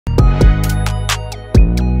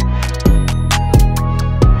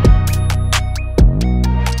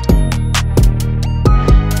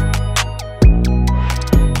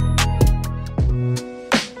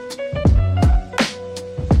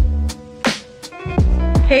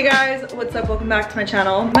Hey guys, what's up? Welcome back to my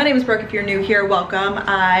channel. My name is Brooke. If you're new here, welcome.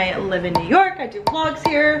 I live in New York. I do vlogs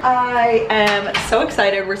here. I am so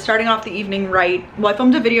excited. We're starting off the evening right. Well, I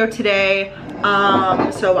filmed a video today,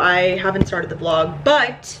 so I haven't started the vlog,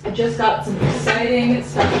 but I just got some exciting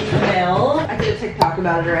stuff in the mail. I did a TikTok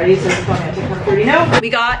about it already, so it's funny on TikTok already know. We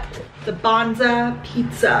got the Bonza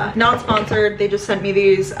pizza. Not sponsored, they just sent me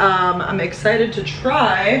these. I'm excited to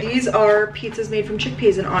try. These are pizzas made from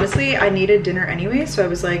chickpeas, and honestly, I needed dinner anyway, so I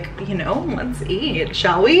was like, you know, let's eat,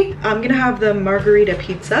 shall we? I'm gonna have the margarita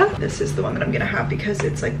pizza. This is the one that I'm gonna have because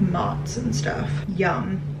it's like mozz and stuff.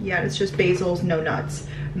 Yum. Yeah, it's just basils, no nuts.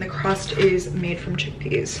 And the crust is made from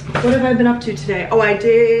chickpeas. What have I been up to today? Oh, I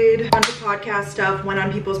did a bunch of podcast stuff, went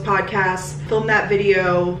on people's podcasts, filmed that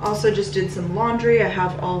video. Also just did some laundry. I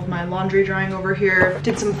have all of my laundry drying over here.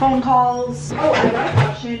 Did some phone calls. Oh, I got a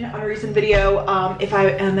question on a recent video if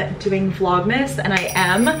I am doing Vlogmas, and I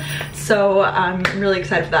am. So I'm really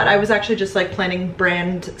excited for that. I was actually just like planning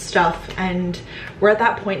brand stuff, and we're at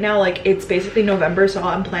that point now, like it's basically November, so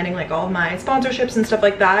I'm planning like all of my sponsorships and stuff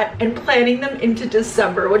like that and planning them into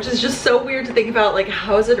December, which is just so weird to think about. Like,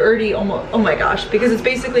 how is it already almost, oh my gosh, because it's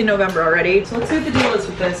basically November already. So let's see what the deal is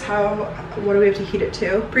with this. What do we have to heat it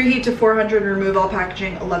to? Preheat to 400 and remove all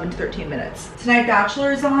packaging, 11 to 13 minutes. Tonight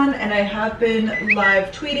Bachelor is on, and I have been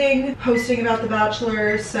live tweeting, posting about the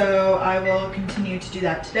Bachelor, so I will continue to do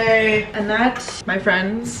that today. And that, my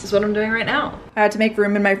friends, is what I'm doing right now. I had to make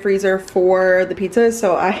room in my freezer for the pizzas,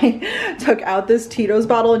 so I took out this Tito's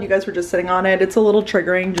bottle, and you guys were just sitting on it. It's a little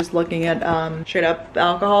triggering just looking at straight up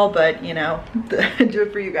alcohol, but you know, do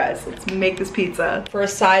it for you guys. Let's make this pizza. For a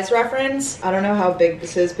size reference, I don't know how big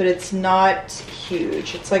this is, but it's not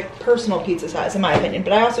huge. It's like personal pizza size in my opinion,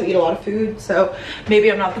 but I also eat a lot of food, so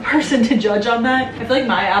maybe I'm not the person to judge on that. I feel like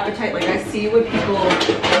my appetite, like I see when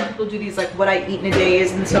people do these like what I eat in a day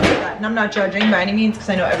is and stuff like that, and I'm not judging by any means because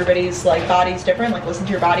I know everybody's like body's different, like listen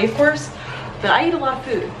to your body of course, but I eat a lot of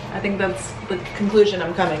food. I think that's the conclusion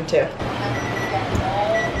I'm coming to.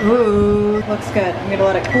 Ooh, looks good. I'm gonna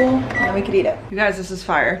let it cool and then we could eat it. You guys, this is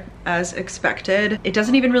fire as expected. It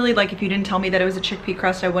doesn't even really, like if you didn't tell me that it was a chickpea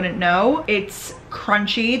crust, I wouldn't know. It's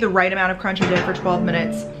crunchy, the right amount of crunch. I did it for 12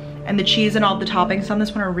 minutes. And the cheese and all the toppings on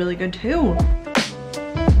this one are really good too.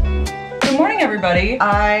 Good morning, everybody.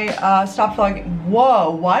 I stopped vlogging.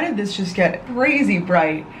 Whoa, why did this just get crazy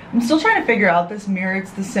bright? I'm still trying to figure out this mirror.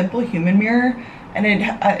 It's the Simple Human mirror, and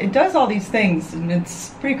it does all these things, and it's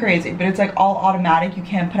pretty crazy, but it's like all automatic. You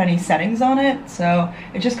can't put any settings on it, so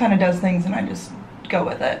it just kind of does things, and I just go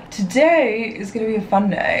with it. Today is gonna be a fun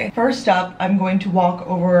day. First up, I'm going to walk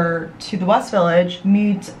over to the West Village,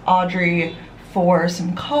 meet Audrey for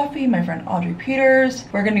some coffee, my friend Audrey Peters.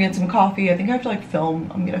 We're gonna get some coffee. I think I have to like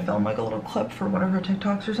I'm gonna film like a little clip for one of her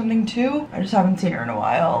TikToks or something too. I just haven't seen her in a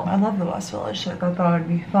while. I love the West Village, so I thought that would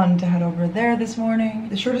be fun to head over there this morning.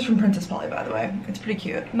 The shirt is from Princess Polly, by the way. It's pretty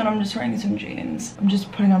cute. And then I'm just wearing some jeans. I'm just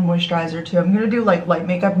putting on moisturizer too. I'm gonna do like light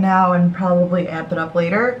makeup now and probably amp it up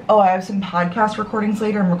later. Oh, I have some podcast recordings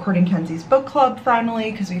later. I'm recording Kenzie's book club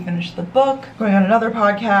finally because we finished the book. Going on another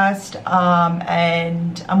podcast,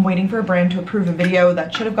 and I'm waiting for a brand to approve a video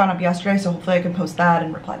that should have gone up yesterday, so hopefully I can post that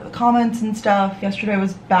and reply to the comments and stuff. Yesterday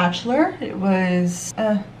was Bachelor. It was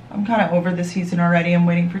I'm kind of over the season already. I'm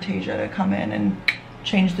waiting for Tasia to come in and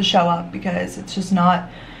change the show up because it's just not,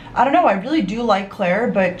 I don't know, I really do like Claire,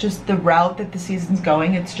 but just the route that the season's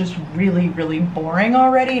going, it's just really, really boring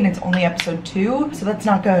already, and it's only episode 2, so that's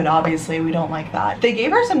not good. Obviously, we don't like that. They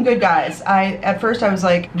gave her some good guys. At first I was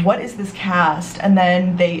like, what is this cast? And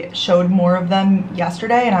then they showed more of them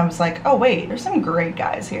yesterday, and I was like, oh wait, there's some great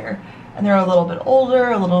guys here. And they're a little bit older,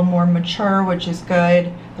 a little more mature, which is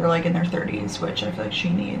good. They're like in their 30s, which I feel like she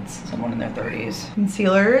needs someone in their 30s.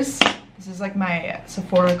 Concealers. This is like my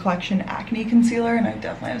Sephora collection acne concealer, and I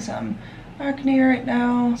definitely have some acne right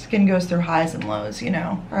now. Skin goes through highs and lows, you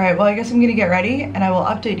know. All right, well, I guess I'm gonna get ready and I will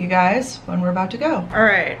update you guys when we're about to go. All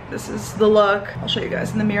right, this is the look. I'll show you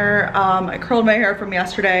guys in the mirror. I curled my hair from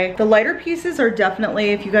yesterday. The lighter pieces are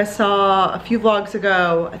definitely, if you guys saw a few vlogs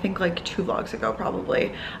ago, I think like 2 vlogs ago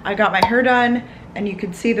probably, I got my hair done and you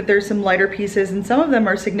can see that there's some lighter pieces, and some of them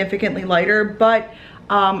are significantly lighter, but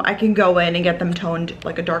I can go in and get them toned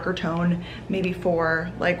like a darker tone, maybe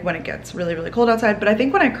for like when it gets really, really cold outside. But I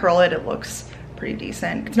think when I curl it, it looks pretty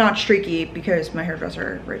decent. It's not streaky because my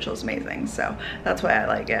hairdresser, Rachel, is amazing, so that's why I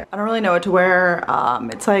like it. I don't really know what to wear.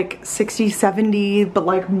 It's like 60, 70, but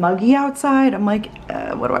like muggy outside. I'm like,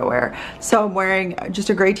 what do I wear? So I'm wearing just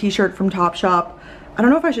a gray t-shirt from Topshop. I don't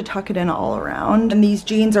know if I should tuck it in all around. And these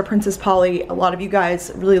jeans are Princess Polly. A lot of you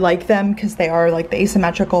guys really like them because they are like the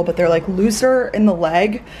asymmetrical, but they're like looser in the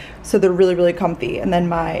leg. So they're really, really comfy. And then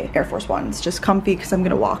my Air Force One's just comfy because I'm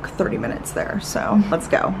gonna walk 30 minutes there. So let's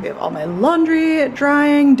go. We have all my laundry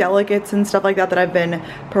drying, delicates and stuff like that that I've been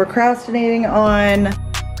procrastinating on.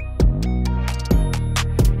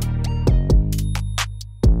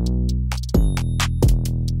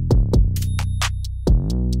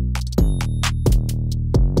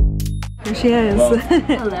 Here she is.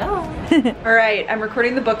 Hello. All right, I'm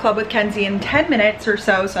recording the book club with Kenzie in 10 minutes or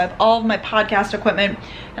so. So I have all of my podcast equipment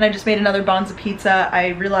and I just made another Bonza pizza. I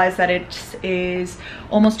realized that it is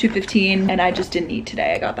almost 2:15 and I just didn't eat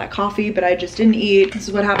today. I got that coffee, but I just didn't eat. This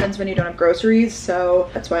is what happens when you don't have groceries. So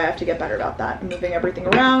that's why I have to get better about that. I'm moving everything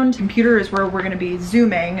around. Computer is where we're gonna be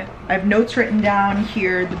zooming. I have notes written down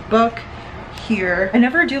here, the book here. I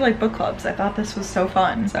never do like book clubs. I thought this was so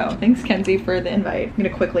fun. So thanks Kenzie for the invite. I'm gonna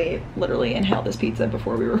quickly literally inhale this pizza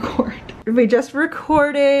before we record. We just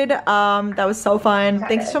recorded. That was so fun.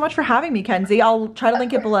 Thanks so much for having me, Kenzie. I'll try to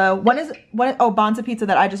link it below. Oh, Bonza pizza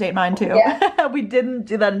that I just ate mine too. Yeah. We didn't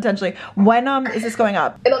do that intentionally. When is this going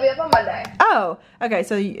up? It'll be up on Monday. Oh, okay,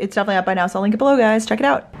 so it's definitely up by now, so I'll link it below, guys. Check it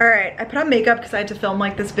out. All right, I put on makeup because I had to film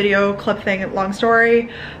like this video clip thing, long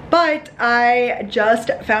story, but I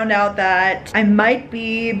just found out that I might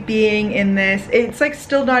be being in this. It's like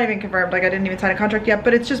still not even confirmed, like I didn't even sign a contract yet,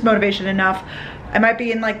 but it's just motivation enough. I might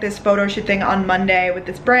be in like this photo shoot thing on Monday with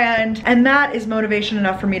this brand, and that is motivation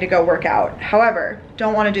enough for me to go work out. However,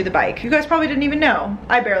 don't want to do the bike. You guys probably didn't even know.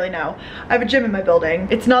 I barely know. I have a gym in my building.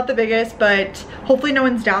 It's not the biggest, but hopefully no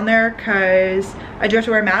one's down there because I do have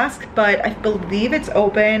to wear a mask, but I believe it's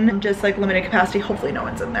open, just like limited capacity. Hopefully no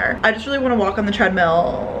one's in there. I just really want to walk on the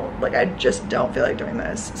treadmill. Like I just don't feel like doing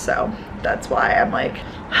this. So that's why I'm like,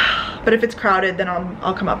 but if it's crowded, then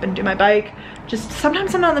I'll come up and do my bike. Just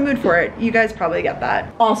sometimes I'm not in the mood for it. You guys probably get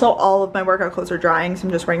that. Also, all of my workout clothes are drying, so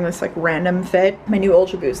I'm just wearing this like random fit. My new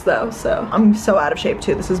Ultra Boost though, so I'm so out of shape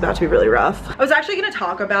too. This is about to be really rough. I was actually gonna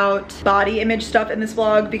talk about body image stuff in this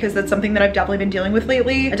vlog because that's something that I've definitely been dealing with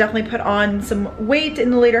lately. I definitely put on some weight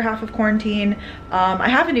in the later half of quarantine. I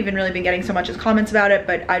haven't even really been getting so much as comments about it,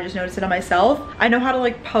 but I just noticed it on myself. I know how to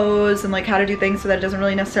like pose and like how to do things so that it doesn't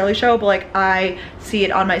really necessarily show, but like I see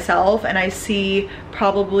it on myself and I see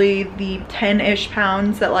probably the 10-ish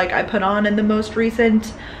pounds that like I put on in the most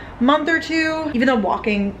recent month or two. Even though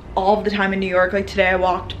walking all of the time in New York, like today I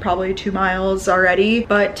walked probably 2 miles already,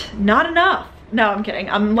 but not enough. No, I'm kidding.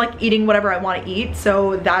 I'm like eating whatever I want to eat,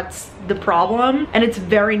 so that's the problem. And it's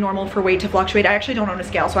very normal for weight to fluctuate. I actually don't own a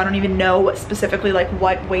scale, so I don't even know specifically like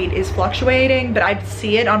what weight is fluctuating, but I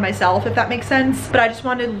see it on myself, if that makes sense. But I just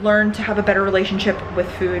wanted to learn to have a better relationship with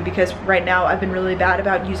food because right now I've been really bad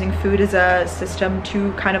about using food as a system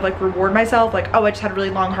to kind of like reward myself. Like, oh, I just had a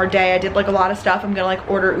really long, hard day. I did like a lot of stuff. I'm gonna like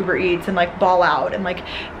order Uber Eats and like ball out and like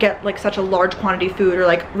get like such a large quantity of food or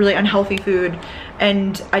like really unhealthy food.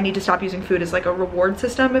 And I need to stop using food as like a reward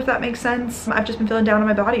system, if that makes sense. I've just been feeling down on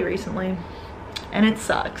my body recently and it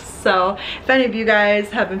sucks. So if any of you guys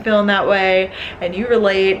have been feeling that way and you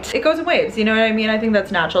relate, it goes in waves, you know what I mean? I think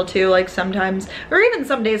that's natural too. Like sometimes, or even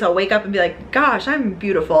some days I'll wake up and be like, gosh, I'm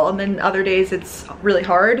beautiful. And then other days it's really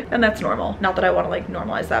hard, and that's normal. Not that I want to like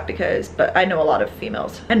normalize that but I know a lot of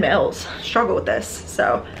females and males struggle with this.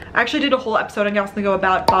 So I actually did a whole episode on Gal Go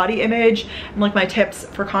about body image and like my tips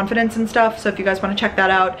for confidence and stuff. So if you guys want to check that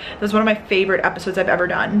out, that was one of my favorite episodes I've ever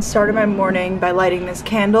done. Started my morning by lighting this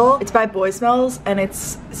candle. It's by Boy Smells and it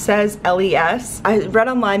says LES. I read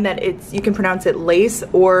online that you can pronounce it lace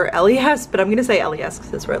or LES, but I'm gonna say LES because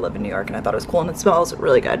that's where I live in New York and I thought it was cool and it smells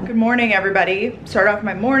really good. Good morning, everybody. Start off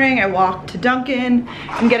my morning. I walked to Dunkin'.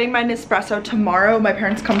 I'm getting my Nespresso tomorrow. My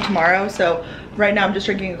parents come tomorrow, so right now I'm just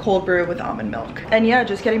drinking a cold brew with almond milk. And yeah,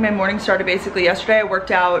 just getting my morning started basically. Yesterday I worked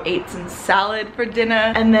out, ate some salad for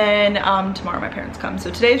dinner, and then tomorrow my parents come. So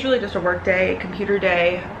today's really just a work day, computer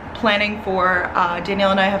day, planning for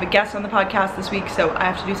Danielle and I have a guest on the podcast this week, so I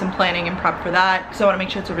have to do some planning and prep for that. So I want to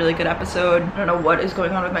make sure it's a really good episode. I don't know what is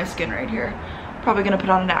going on with my skin right here. Probably gonna put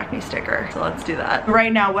on an acne sticker, so let's do that.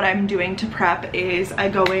 Right now what I'm doing to prep is I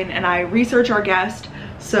go in and I research our guest.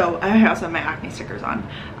 So I also have my acne stickers on.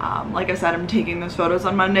 Like I said, I'm taking those photos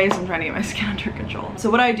on Monday, so I'm trying to get my skin under control.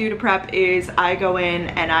 So what I do to prep is I go in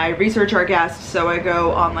and I research our guests. So I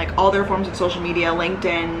go on like all their forms of social media,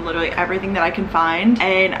 LinkedIn, literally everything that I can find.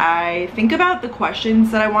 And I think about the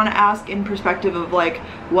questions that I want to ask in perspective of like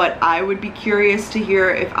what I would be curious to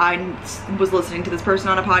hear if I was listening to this person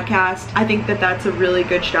on a podcast. I think that that's a really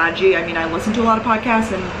good strategy. I mean, I listen to a lot of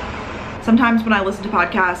podcasts and Sometimes when I listen to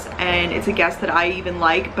podcasts and it's a guest that I even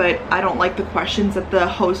like, but I don't like the questions that the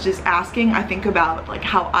host is asking, I think about like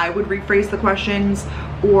how I would rephrase the questions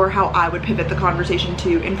or how I would pivot the conversation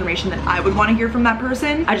to information that I would want to hear from that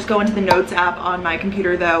person. I just go into the notes app on my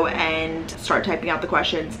computer though and start typing out the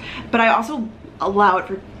questions. But I also allow it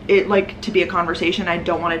for it like to be a conversation. I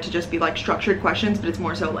don't want it to just be like structured questions, but it's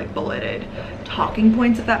more so like bulleted talking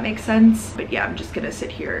points, if that makes sense. But yeah, I'm just gonna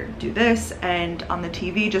sit here, do this, and on the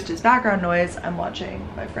TV, just as background noise, I'm watching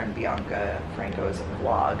my friend Bianca Franco's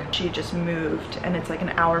vlog. She just moved and it's like an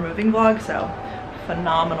hour moving vlog, so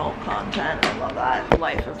phenomenal content. I love that.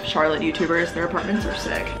 Life of Charlotte YouTubers, their apartments are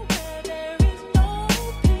sick.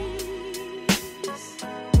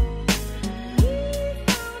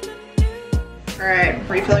 All right,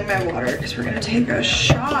 refilling my water because we're gonna take a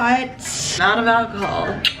shot, not of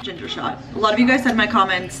alcohol, ginger shot. A lot of you guys said in my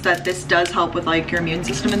comments that this does help with like your immune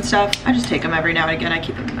system and stuff. I just take them every now and again. I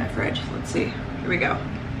keep them in my fridge. Let's see, here we go.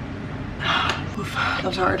 Oof, that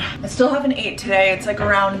was hard. I still haven't ate today. It's like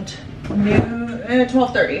around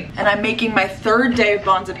 12:30, and I'm making my third day of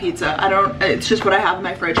Bonza pizza. It's just what I have in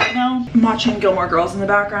my fridge right now. I'm watching Gilmore Girls in the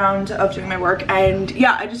background of doing my work, and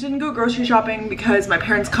yeah, I just didn't go grocery shopping because my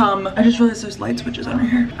parents come. I just realized there's light switches under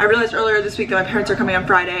here. I realized earlier this week that my parents are coming on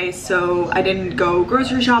Friday, so I didn't go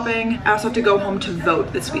grocery shopping. I also have to go home to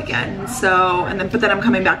vote this weekend, so, but then I'm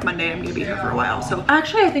coming back Monday. I'm gonna be here for a while, so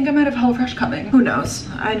actually I think I might have HelloFresh coming. Who knows?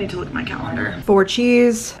 I need to look at my calendar. 4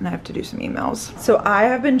 cheese, and I have to do some emails. So I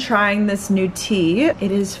have been trying this new tea.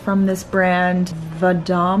 It is from this brand,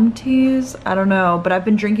 Vadam Teas. I don't know, but I've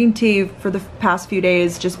been drinking tea for the past few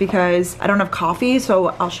days just because I don't have coffee,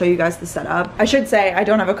 so I'll show you guys the setup. I should say I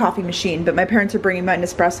don't have a coffee machine, but my parents are bringing my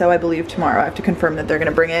Nespresso, I believe, tomorrow. I have to confirm that they're gonna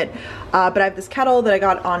bring it. But I have this kettle that I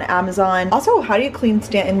got on Amazon. Also, how do you clean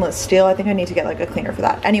stainless steel? I think I need to get like a cleaner for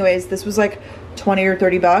that. Anyways, this was like 20 or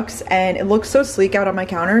 30 bucks, and it looks so sleek out on my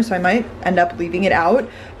counter, so I might end up leaving it out.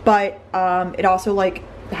 But it also like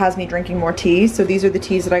has me drinking more tea. So these are the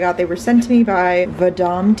teas that I got. They were sent to me by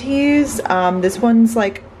Vadam Teas. This one's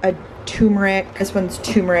like a turmeric, this one's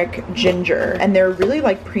turmeric ginger, and they're really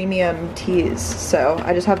like premium teas. So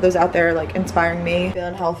I just have those out there like inspiring me,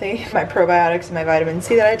 feeling healthy. My probiotics and my vitamin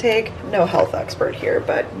C that I take. No health expert here,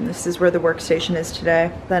 but this is where the workstation is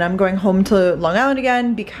today. Then I'm going home to Long Island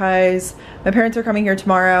again because my parents are coming here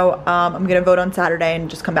tomorrow. I'm gonna vote on Saturday and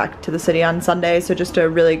just come back to the city on Sunday. So just a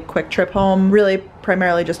really quick trip home, really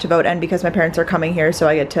primarily just to vote, and because my parents are coming here, so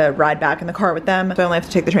I get to ride back in the car with them. So I only have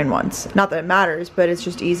to take the train once. Not that it matters, but it's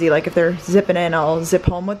just easy. Like if they're zipping in, I'll zip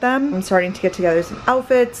home with them. I'm starting to get together some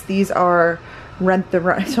outfits. These are Rent the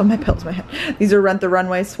Run, so my pills, my head. These are Rent the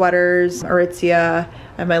Runway sweaters, Aritzia.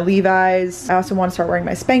 I have my Levi's. I also want to start wearing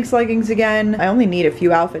my Spanx leggings again. I only need a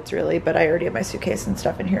few outfits really, but I already have my suitcase and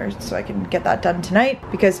stuff in here, so I can get that done tonight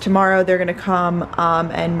because tomorrow they're gonna come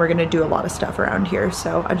and we're gonna do a lot of stuff around here.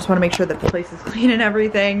 So I just want to make sure that the place is clean and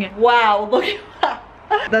everything. Wow, look at that.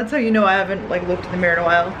 That's how you know I haven't like looked in the mirror in a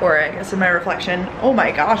while, or I guess in my reflection. Oh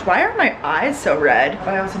my gosh, why are my eyes so red?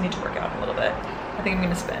 But I also need to work out a little bit. I think I'm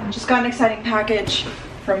gonna spin. Just got an exciting package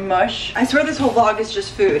from Mush. I swear this whole vlog is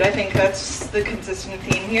just food. I think that's the consistent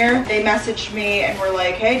theme here. They messaged me and were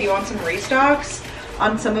like, hey, do you want some restocks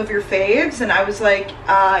on some of your faves? And I was like,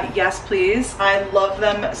 yes, please. I love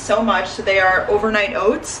them so much. So they are overnight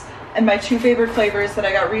oats. And my 2 favorite flavors that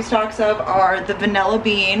I got restocks of are the vanilla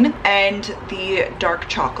bean and the dark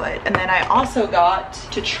chocolate. And then I also got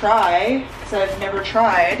to try, because I've never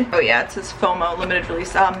tried. Oh yeah, it says FOMO, limited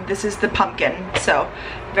release. This is the pumpkin. So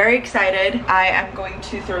very excited. I am going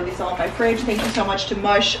to throw these all in my fridge. Thank you so much to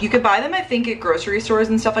Mush. You could buy them, I think, at grocery stores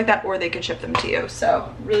and stuff like that, or they could ship them to you.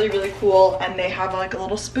 So really, really cool. And they have like a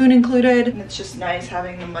little spoon included. And it's just nice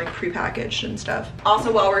having them like pre-packaged and stuff. Also,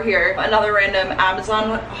 while we're here, another random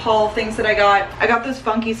Amazon haul things that I got those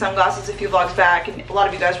funky sunglasses a few vlogs back, and a lot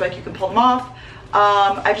of you guys were like, you can pull them off.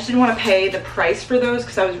 I just didn't want to pay the price for those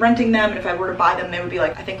because I was renting them, and if I were to buy them, they would be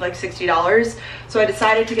like, I think like $60. So I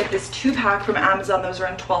decided to get this 2-pack from Amazon. Those are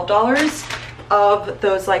around $12 of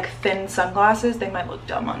those like thin sunglasses. They might look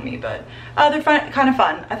dumb on me, but they're fun, kind of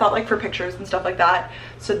fun. I thought like for pictures and stuff like that.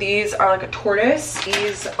 So these are like a tortoise.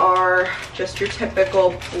 These are just your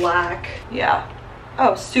typical black, yeah.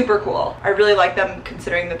 Oh, super cool. I really like them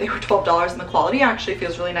considering that they were $12 and the quality actually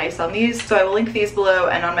feels really nice on these. So I will link these below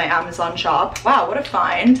and on my Amazon shop. Wow, what a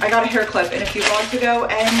find. I got a hair clip in a few vlogs ago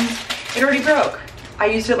and it already broke. I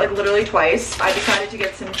used it like literally twice. I decided to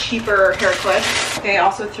get some cheaper hair clips. They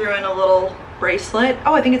also threw in a little bracelet.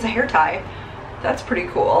 Oh, I think it's a hair tie. That's pretty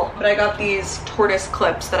cool. But I got these tortoise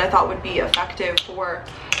clips that I thought would be effective for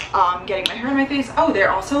getting my hair in my face. Oh,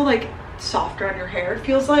 they're also like softer on your hair, it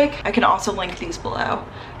feels like. I can also link these below.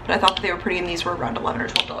 but I thought that they were pretty, and these were around $11 or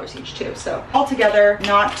 $12 each too. So altogether,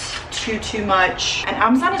 not too much. And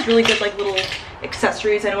Amazon is really good, like little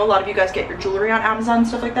accessories. I know a lot of you guys get your jewelry on Amazon and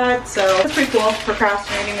stuff like that, so that's pretty cool.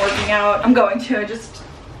 Procrastinating working out. I'm going to just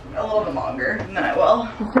a little bit longer and then I will.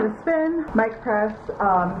 Just do a spin, mic press.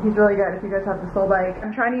 He's really good if you guys have the Soul bike.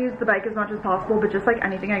 I'm trying to use the bike as much as possible, but just like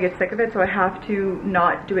anything, I get sick of it, so I have to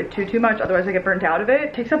not do it too much, otherwise I get burnt out of it.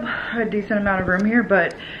 It takes up a decent amount of room here,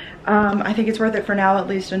 but I think it's worth it for now, at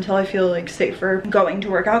least until I feel like safer going to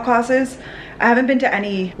workout classes. I haven't been to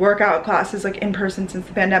any workout classes like in person since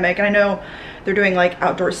the pandemic, and I know they're doing like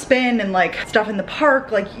outdoor spin and like stuff in the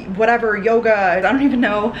park, like whatever, yoga, I don't even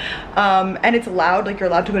know. And it's allowed, like you're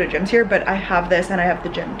allowed to go to gyms here, but I have this and I have the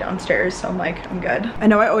gym downstairs, so I'm like, I'm good. I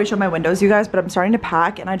know I always show my windows, you guys, but I'm starting to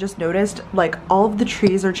pack and I just noticed like all of the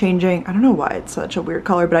trees are changing. I don't know why it's such a weird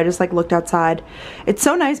color, but I just like looked outside. It's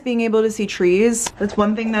so nice being able to see trees. That's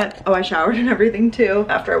one thing that, oh, I showered and everything too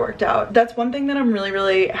after I worked out. That's one thing that I'm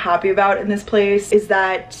really happy about in this place, is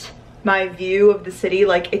that my view of the city,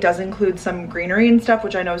 like it does include some greenery and stuff,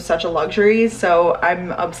 which I know is such a luxury, so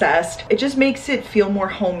I'm obsessed. It just makes it feel more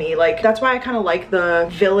homey. Like that's why I kind of like the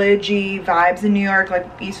village-y vibes in New York, like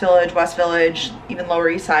East Village, West Village, even Lower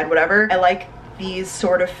East Side, whatever. I like these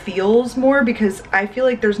sort of feels more because I feel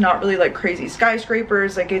like there's not really like crazy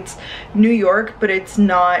skyscrapers. Like it's New York, but it's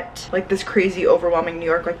not like this crazy overwhelming New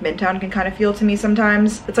York like Midtown can kind of feel to me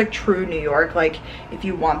sometimes. It's like true New York, like if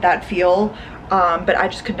you want that feel. But I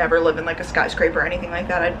just could never live in like a skyscraper or anything like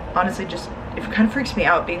that. I honestly just, it kind of freaks me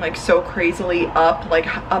out being like so crazily up, like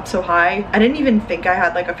up so high. I didn't even think I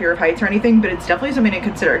had like a fear of heights or anything, but it's definitely something to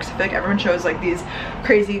consider because I feel like everyone shows like these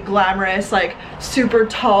crazy glamorous, like super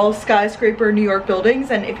tall skyscraper New York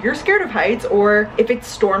buildings, and if you're scared of heights or if it's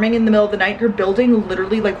storming in the middle of the night, your building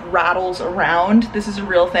literally like rattles around. This is a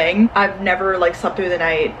real thing. I've never like slept through the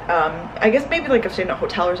night. I guess maybe like I've stayed in a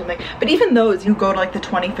hotel or something, but even those, you go to like the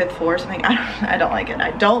 25th floor or something, I don't like it.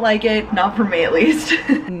 I don't like it, not for me at least.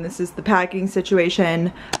 And this is the packing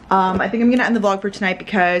situation. I think I'm gonna end the vlog for tonight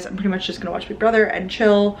because I'm pretty much just gonna watch Big Brother and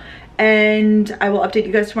chill, and I will update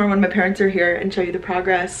you guys tomorrow when my parents are here and show you the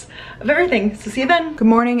progress of everything. So see you then. Good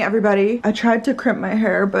morning, everybody. I tried to crimp my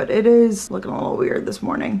hair, but it is looking a little weird this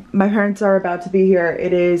morning. My parents are about to be here.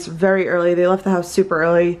 It is very early. They left the house super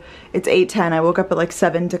early. It's 8:10. I woke up at like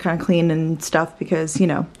 7 to kind of clean and stuff because, you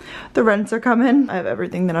know, the rents are coming. I have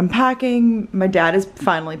everything that I'm packing. My dad is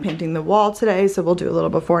finally painting the wall today, so we'll do a little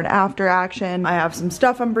before and after action. I have some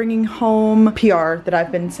stuff I'm bringing home, PR that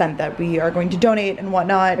I've been sent that we are going to donate and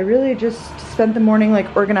whatnot. I really just spent the morning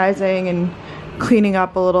like organizing and cleaning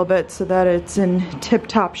up a little bit so that it's in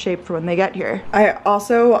tip-top shape for when they get here.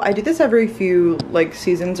 I do this every few like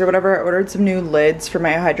seasons or whatever. I ordered some new lids for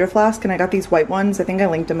my Hydro Flask and I got these white ones. I think I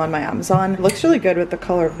linked them on my Amazon. It looks really good with the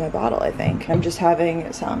color of my bottle, I think. I'm just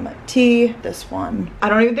having some tea, this one. I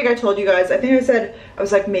don't even think I told you guys. I think I said I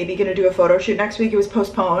was like maybe gonna do a photo shoot next week. It was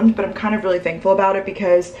postponed, but I'm kind of really thankful about it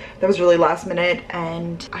because that was really last minute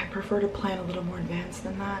and I prefer to plan a little more advanced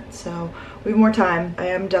than that. So we have more time. I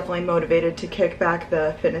am definitely motivated to kick back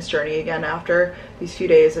the fitness journey again after these few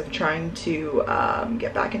days of trying to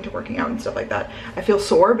get back into working out and stuff like that. I feel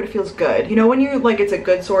sore, but it feels good. You know when you like, it's a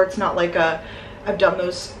good sore, it's not like I've done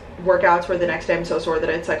those workouts where the next day I'm so sore that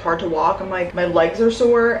it's like hard to walk. I'm like, my legs are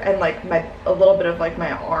sore and like a little bit of like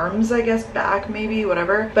my arms, I guess, back maybe,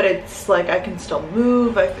 whatever, but it's like I can still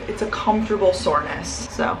move. It's a comfortable soreness,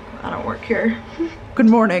 so I don't work here. Good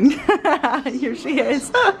morning. Here she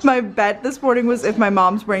is. My bet this morning was if my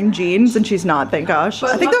mom's wearing jeans, and she's not, thank gosh.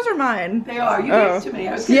 But I think those are mine. They are. You gave to me.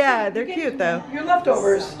 Yeah, they're cute though. Your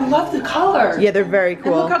leftovers. I love the color. Yeah, they're very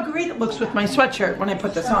cool. And look how great it looks with my sweatshirt when I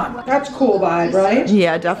put this on. That's cool vibe, right?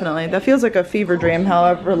 Yeah, definitely. That feels like a fever dream,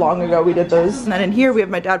 however long ago we did those. And then in here we have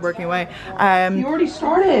my dad working away. You already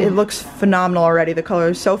started. It looks phenomenal already. The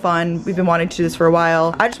color is so fun. We've been wanting to do this for a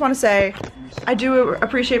while. I just want to say, I do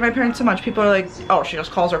appreciate my parents so much. People are like, oh, she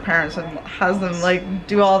just calls her parents and has them like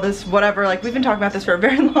do all this whatever. Like we've been talking about this for a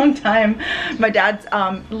very long time. My dad's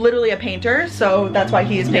literally a painter, so that's why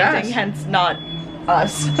he is painting, hence not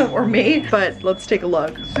us or me. But let's take a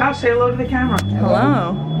look. Stop, say hello to the camera.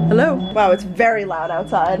 Hello. Hello. Wow, it's very loud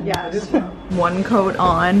outside. Yeah, it is. One coat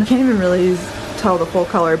on. Can't even really tell the full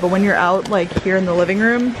color, but when you're out like here in the living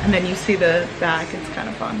room and then you see the back, it's kind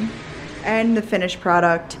of fun. And the finished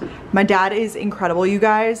product. My dad is incredible, you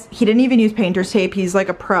guys. He didn't even use painter's tape. He's like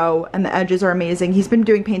a pro and the edges are amazing. He's been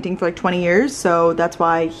doing painting for like 20 years, so that's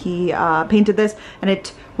why he painted this, and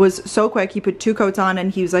it was so quick. He put 2 coats on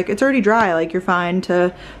and he was like, it's already dry, like you're fine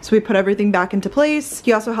to, so we put everything back into place.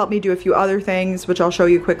 He also helped me do a few other things, which I'll show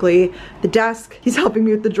you quickly. The desk, he's helping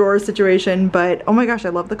me with the drawer situation, but oh my gosh, I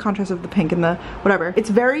love the contrast of the pink and the whatever. It's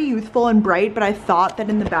very youthful and bright, but I thought that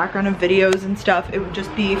in the background of videos and stuff, it would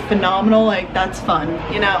just be phenomenal. Like that's fun,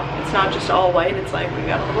 you know? It's not just all white, it's like we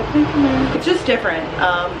got a little pink in there. It's just different,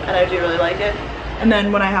 and I do really like it. And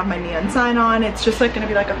then when I have my neon sign on, it's just like gonna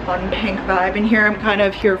be like a fun pink vibe in here. I'm kind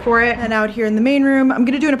of here for it. And out here in the main room, I'm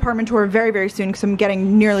gonna do an apartment tour very, very soon because I'm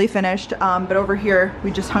getting nearly finished. But over here,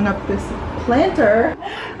 we just hung up this planter.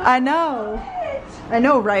 I know,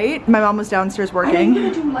 right? My mom was downstairs working. Are you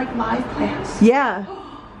gonna do like live plants? Yeah.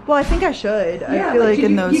 Well, I think I should. Yeah, I feel like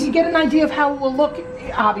in those. You can get an idea of how it will look.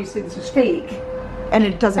 Obviously, this is fake. And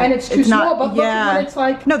it doesn't. And it's too small, but look at what it's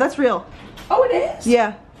like. No, that's real. Oh, it is?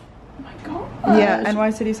 Yeah. Oh my god. Yeah,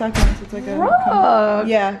 NY City succulents. It's like a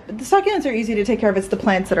yeah. The succulents are easy to take care of. It's the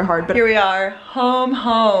plants that are hard. But here we are,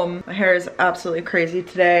 home. My hair is absolutely crazy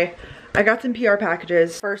today. I got some PR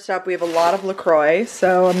packages. First up, we have a lot of LaCroix,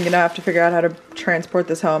 so I'm gonna have to figure out how to transport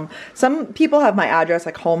this home. Some people have my address,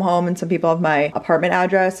 like home, and some people have my apartment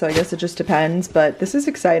address, so I guess it just depends, but this is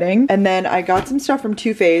exciting. And then I got some stuff from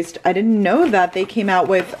Too Faced. I didn't know that they came out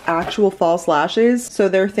with actual false lashes. So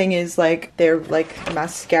their thing is like, their like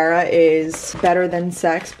mascara is better than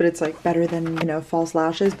sex, but it's like better than, you know, false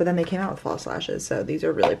lashes, but then they came out with false lashes, so these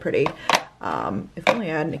are really pretty. If only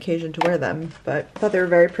I had an occasion to wear them, but I thought they were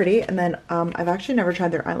very pretty. And then I've actually never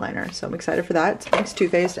tried their eyeliner, so I'm excited for that. Thanks Too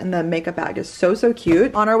Faced, and the makeup bag is so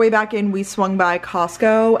cute. On our way back in, we swung by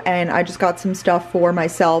Costco, and I just got some stuff for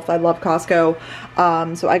myself. I love Costco,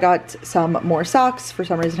 so I got some more socks. For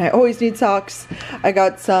some reason, I always need socks. I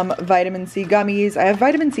got some vitamin C gummies. I have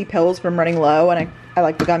vitamin C pills from running low, and I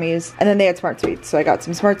like the gummies. And then they had Smart Sweets, so I got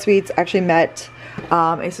some Smart Sweets. Actually met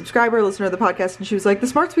a subscriber, listener of the podcast, and she was like, the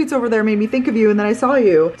Smart Sweets over there made me think of you, and then I saw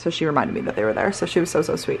you. So she reminded me that they were there, so she was so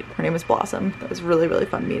sweet. Her name was Blossom. That was really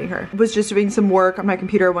fun meeting her. I was just doing some work on my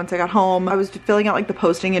computer once I got home. I was filling out like the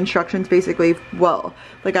posting instructions basically. Well,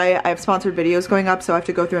 like I have sponsored videos going up, so I have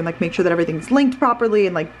to go through and like make sure that everything's linked properly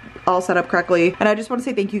and like all set up correctly. And I just want to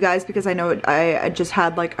say thank you guys, because I know I just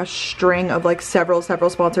had like a string of like several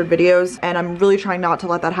sponsored videos, and I'm really trying not to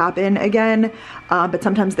let that happen again, but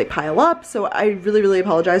sometimes they pile up, so I really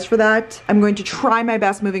apologize for that. I'm going to try my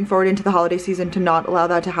best moving forward into the holiday season to not allow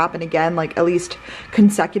that to happen again, like at least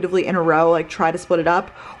consecutively in a row, like try to split it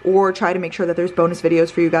up, or try to make sure that there's bonus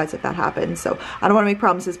videos for you guys if that happens. So I don't want to make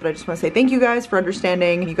promises, but I just want to say thank you guys for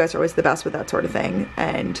understanding. You guys are always the best with that sort of thing,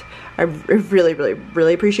 and I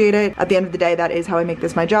really appreciate it. At the end of the day, that is how I make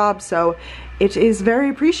this my job, so it is very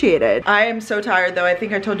appreciated. I am so tired though. I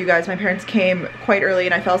think I told you guys my parents came quite early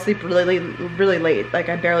and I fell asleep really late. Like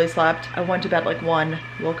I barely slept. I went to bed like 1,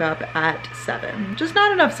 woke up at 7. Just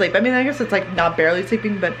not enough sleep. I mean, I guess it's like not barely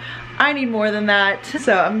sleeping, but I need more than that.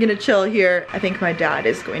 So I'm gonna chill here. I think my dad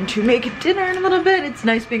is going to make dinner in a little bit. It's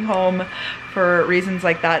nice being home for reasons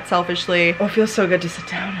like that, selfishly. Oh, it feels so good to sit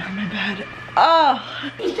down on my bed.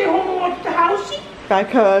 Oh. You stay home and watch the house? Bye,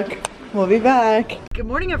 cook. We'll be back. Good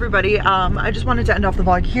morning, everybody. I just wanted to end off the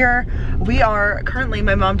vlog here. We are currently,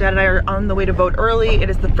 my mom, dad, and I are on the way to vote early. It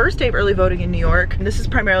is the first day of early voting in New York. And this is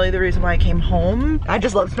primarily the reason why I came home. I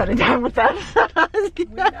just love spending time with them.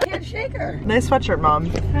 I can't shake her. Nice sweatshirt, Mom.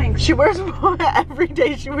 Thanks. She wears one every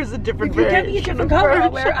day. She wears a different variant. If you get me a different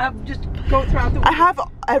color, I'll just go throughout the week. I have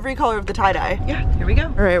every color of the tie-dye. Yeah, here we go.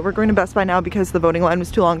 All right, we're going to Best Buy now because the voting line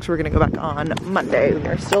was too long, so we're gonna go back on Monday. We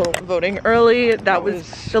are still voting early.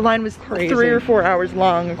 The line was crazy. 3 or 4 hours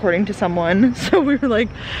long, according to someone. So we were like,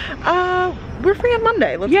 we're free on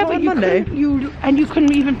Monday. Let's go on Monday. You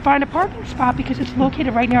couldn't even find a parking spot because it's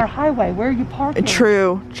located right near a highway. Where are you parking?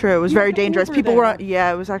 True. It was very dangerous. People were,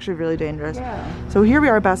 yeah, it was actually really dangerous. Yeah. So here we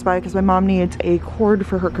are at Best Buy because my mom needs a cord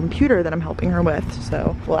for her computer that I'm helping her with.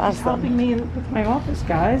 So we'll ask them. Helping me with my office,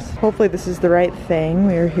 guys. Hopefully this is the right thing.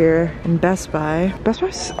 We are here in Best Buy. Best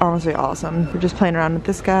Buy's honestly awesome. We're just playing around with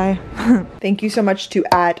this guy. Thank you so much to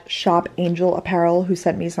 @ShopAngelApparel who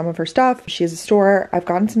sent me some of her stuff. She has a store. I've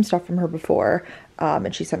gotten some stuff from her before.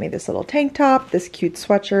 And she sent me this little tank top, this cute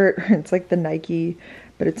sweatshirt. It's like the Nike,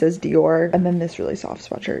 but it says Dior. And then this really soft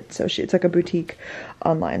sweatshirt. So it's like a boutique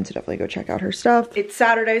online, so definitely go check out her stuff. It's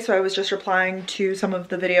Saturday, so I was just replying to some of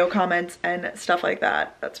the video comments and stuff like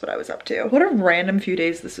that. That's what I was up to. What a random few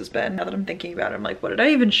days this has been. Now that I'm thinking about it, I'm like, what did I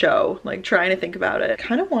even show? Like trying to think about it.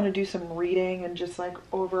 Kind of want to do some reading and just like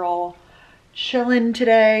overall chilling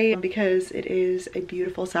today because it is a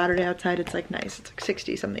beautiful Saturday outside. It's like nice. It's like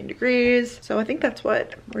 60 something degrees. So I think that's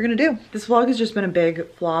what we're gonna do. This vlog has just been a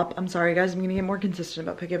big flop. I'm sorry guys, I'm gonna get more consistent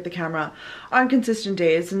about picking up the camera on consistent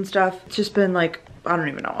days and stuff. It's just been like I don't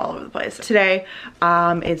even know, all over the place. Today,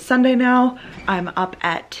 it's Sunday now. I'm up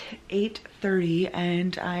at 8:30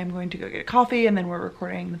 and I'm going to go get a coffee and then we're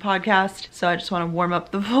recording the podcast. So I just want to warm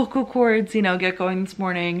up the vocal cords, you know, get going this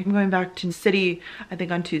morning. I'm going back to the city, I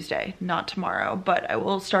think on Tuesday, not tomorrow, but I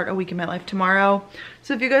will start A Week in My Life tomorrow.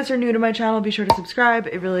 So if you guys are new to my channel, be sure to subscribe.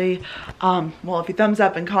 It really, well, if you thumbs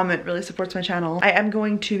up and comment, really supports my channel. I am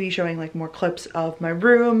going to be showing like more clips of my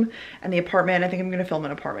room and the apartment. I think I'm going to film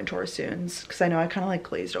an apartment tour soon because I know I kind of like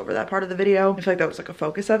glazed over that part of the video. I feel like that was like a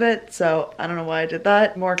focus of it. So I don't know why I did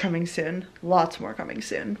that. More coming soon. Lots more coming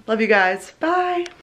soon. Love you guys. Bye.